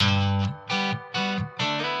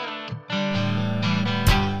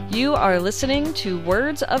You are listening to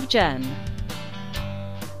Words of Jen,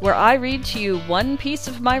 where I read to you one piece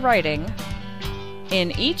of my writing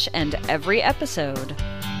in each and every episode.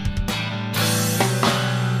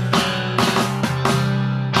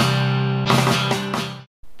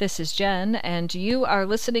 This is Jen, and you are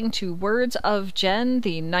listening to Words of Jen,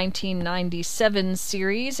 the 1997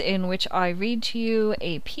 series in which I read to you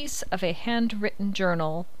a piece of a handwritten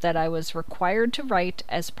journal that I was required to write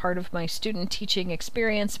as part of my student teaching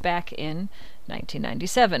experience back in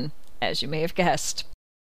 1997, as you may have guessed.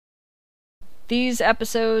 These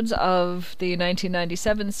episodes of the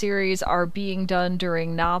 1997 series are being done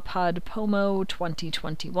during NaPodPoMo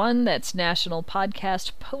 2021. That's National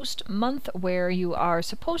Podcast Post Month, where you are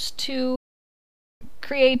supposed to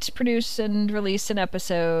create, produce, and release an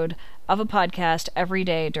episode of a podcast every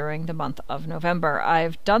day during the month of November.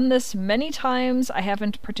 I've done this many times. I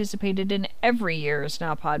haven't participated in every year's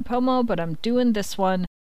NaPodPoMo, but I'm doing this one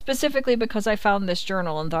specifically because I found this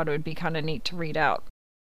journal and thought it would be kind of neat to read out.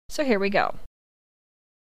 So here we go.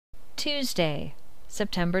 Tuesday,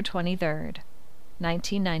 September 23rd,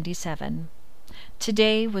 1997.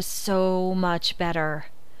 Today was so much better.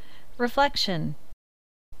 Reflection.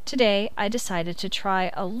 Today, I decided to try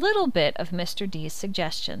a little bit of Mr. D's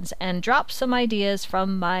suggestions and drop some ideas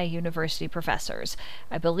from my university professors.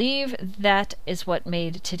 I believe that is what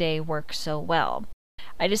made today work so well.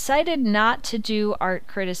 I decided not to do art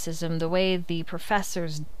criticism the way the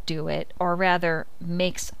professors do it, or rather,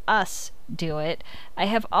 makes us do it. I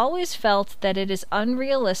have always felt that it is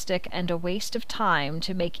unrealistic and a waste of time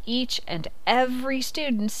to make each and every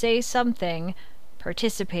student say something,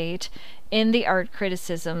 participate, in the art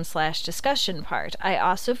criticism/discussion part. I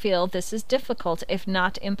also feel this is difficult, if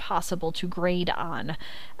not impossible, to grade on.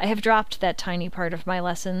 I have dropped that tiny part of my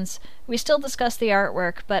lessons. We still discuss the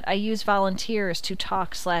artwork, but I use volunteers to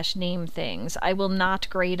talk/name things. I will not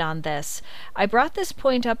grade on this. I brought this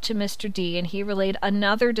point up to Mr. D, and he relayed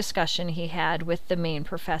another discussion he had with the main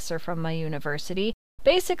professor from my university,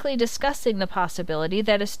 basically discussing the possibility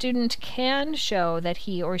that a student can show that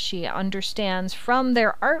he or she understands from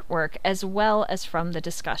their artwork as well as from the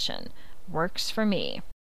discussion. Works for me.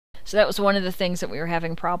 So that was one of the things that we were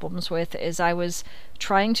having problems with, is I was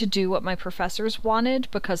trying to do what my professors wanted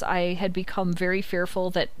because I had become very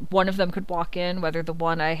fearful that one of them could walk in, whether the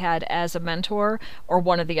one I had as a mentor or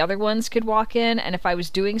one of the other ones could walk in, and if I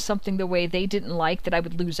was doing something the way they didn't like, that I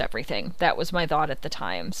would lose everything. That was my thought at the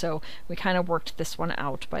time. So we kind of worked this one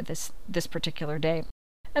out by this particular day.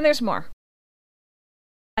 And there's more.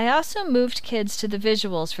 I also moved kids to the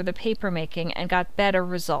visuals for the paper making and got better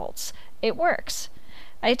results. It works.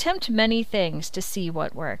 I attempt many things to see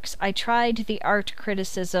what works. I tried the art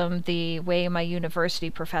criticism the way my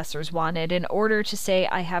university professors wanted in order to say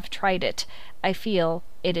I have tried it. I feel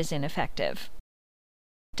it is ineffective.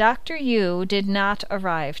 Dr. Yu did not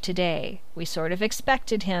arrive today. We sort of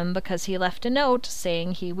expected him because he left a note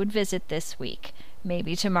saying he would visit this week,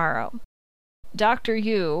 maybe tomorrow. Dr.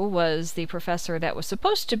 Yu was the professor that was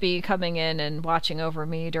supposed to be coming in and watching over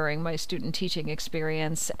me during my student teaching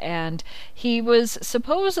experience, and he was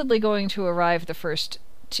supposedly going to arrive in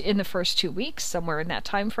the first 2 weeks, somewhere in that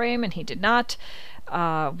time frame, and he did not.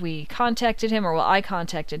 We contacted him, I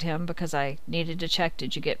contacted him because I needed to check,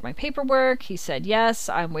 did you get my paperwork? He said yes.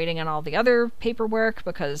 I'm waiting on all the other paperwork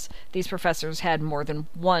because these professors had more than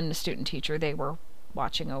one student teacher they were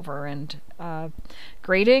watching over and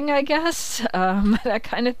grading, I guess, that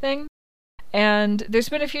kind of thing. And there's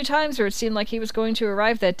been a few times where it seemed like he was going to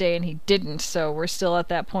arrive that day and he didn't, so we're still at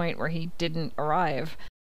that point where he didn't arrive.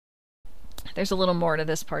 There's a little more to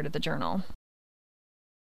this part of the journal.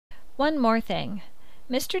 One more thing.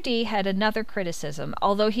 Mr. D had another criticism,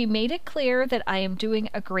 although he made it clear that I am doing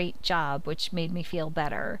a great job, which made me feel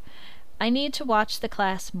better. I need to watch the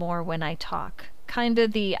class more when I talk. Kind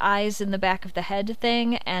of the eyes in the back of the head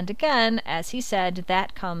thing, and again, as he said,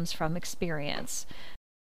 that comes from experience.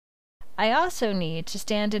 I also need to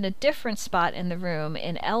stand in a different spot in the room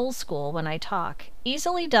in L school when I talk.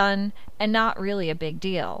 Easily done, and not really a big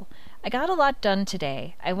deal. I got a lot done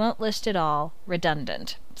today. I won't list it all.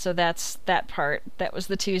 Redundant. So that's that part. That was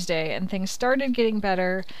the Tuesday, and things started getting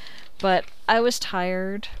better, but I was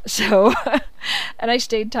tired, so and I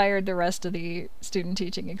stayed tired the rest of the student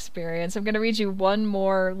teaching experience. I'm going to read you one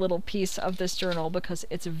more little piece of this journal because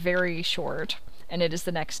it's very short, and it is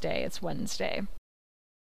the next day. It's Wednesday.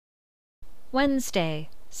 Wednesday,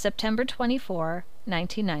 September 24,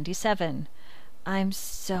 1997. I'm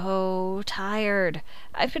so tired.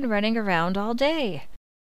 I've been running around all day.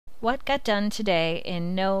 What got done today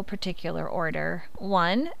in no particular order?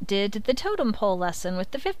 1. Did the totem pole lesson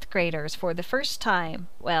with the 5th graders for the first time.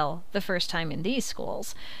 Well, the first time in these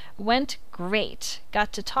schools. Went great.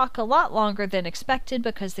 Got to talk a lot longer than expected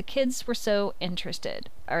because the kids were so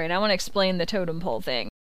interested. Alright, I want to explain the totem pole thing.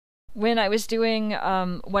 When I was doing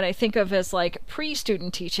what I think of as like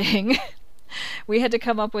pre-student teaching, we had to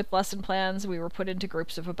come up with lesson plans. We were put into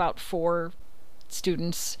groups of about 4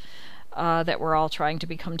 students that were all trying to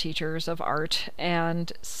become teachers of art,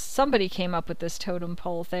 and somebody came up with this totem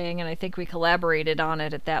pole thing, and I think we collaborated on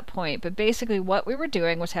it at that point. But basically what we were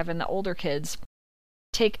doing was having the older kids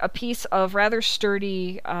take a piece of rather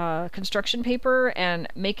sturdy construction paper and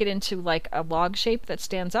make it into like a log shape that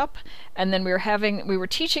stands up, and then we were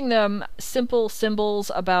teaching them simple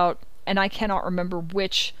symbols about, and I cannot remember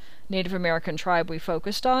which Native American tribe we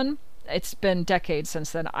focused on. It's been decades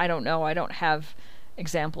since then. I don't know. I don't have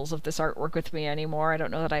examples of this artwork with me anymore. I don't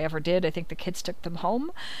know that I ever did. I think the kids took them home.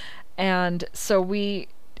 And so we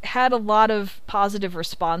had a lot of positive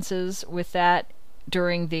responses with that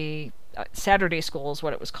during the Saturday school is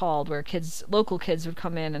what it was called, where local kids would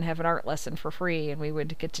come in and have an art lesson for free, and we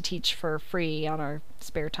would get to teach for free on our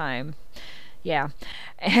spare time. Yeah.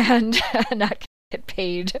 And not get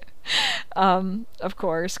paid, of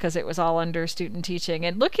course, because it was all under student teaching.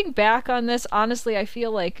 And looking back on this, honestly, I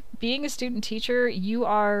feel like being a student teacher,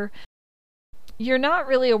 you're not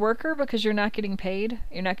really a worker because you're not getting paid.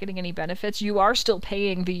 You're not getting any benefits. You are still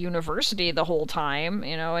paying the university the whole time,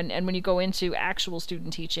 and when you go into actual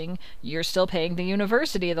student teaching, you're still paying the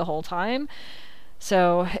university the whole time.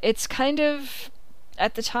 So it's kind of,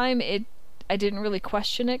 at the time, I didn't really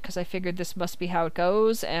question it because I figured this must be how it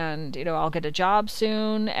goes, and I'll get a job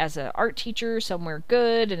soon as an art teacher somewhere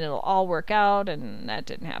good and it'll all work out, and that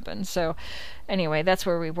didn't happen. So anyway, that's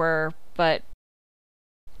where we were. But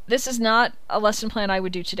this is not a lesson plan I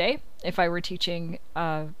would do today. If I were teaching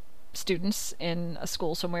students in a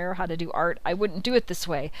school somewhere how to do art, I wouldn't do it this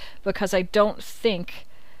way, because I don't think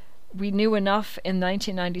we knew enough in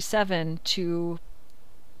 1997 to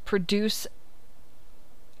produce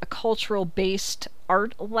a cultural-based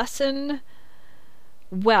art lesson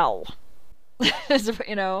well.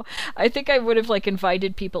 I think I would have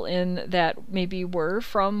invited people in that maybe were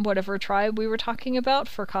from whatever tribe we were talking about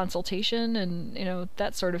for consultation and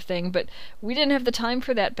that sort of thing, but we didn't have the time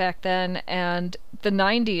for that back then. And the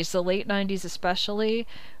late 90s especially,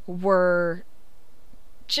 were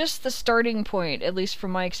just the starting point, at least from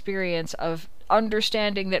my experience, of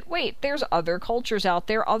understanding that, wait, there's other cultures out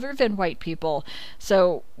there other than white people.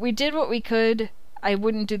 So we did what we could. I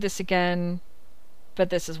wouldn't do this again, but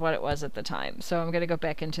this is what it was at the time. So I'm going to go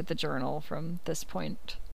back into the journal from this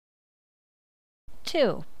point.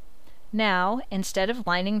 2. Now, instead of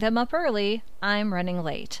lining them up early, I'm running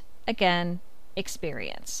late. Again,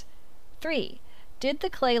 experience. 3. Did the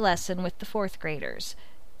clay lesson with the 4th graders.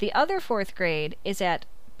 The other 4th grade is at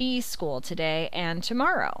B school today and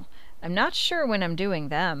tomorrow. I'm not sure when I'm doing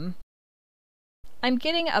them. I'm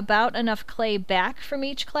getting about enough clay back from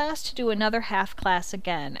each class to do another half class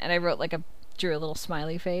again. And I drew a little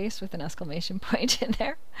smiley face with an exclamation point in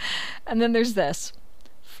there. And then there's this.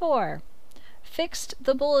 4. Fixed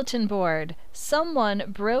the bulletin board. Someone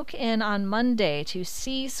broke in on Monday to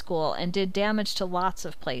C school and did damage to lots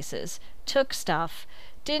of places. Took stuff.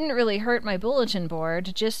 Didn't really hurt my bulletin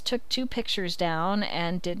board, just took 2 pictures down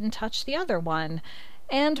and didn't touch the other one.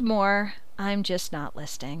 And more. I'm just not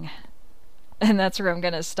listing. And that's where I'm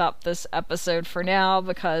going to stop this episode for now,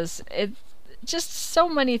 because just so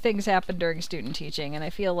many things happened during student teaching, and I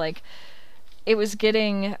feel like it was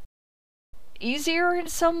getting easier in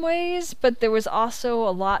some ways, but there was also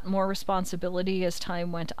a lot more responsibility as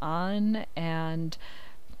time went on. And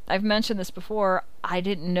I've mentioned this before, I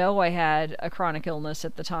didn't know I had a chronic illness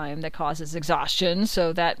at the time that causes exhaustion,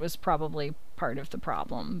 so that was probably part of the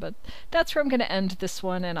problem. But that's where I'm going to end this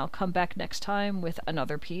one, and I'll come back next time with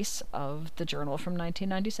another piece of the journal from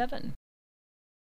 1997.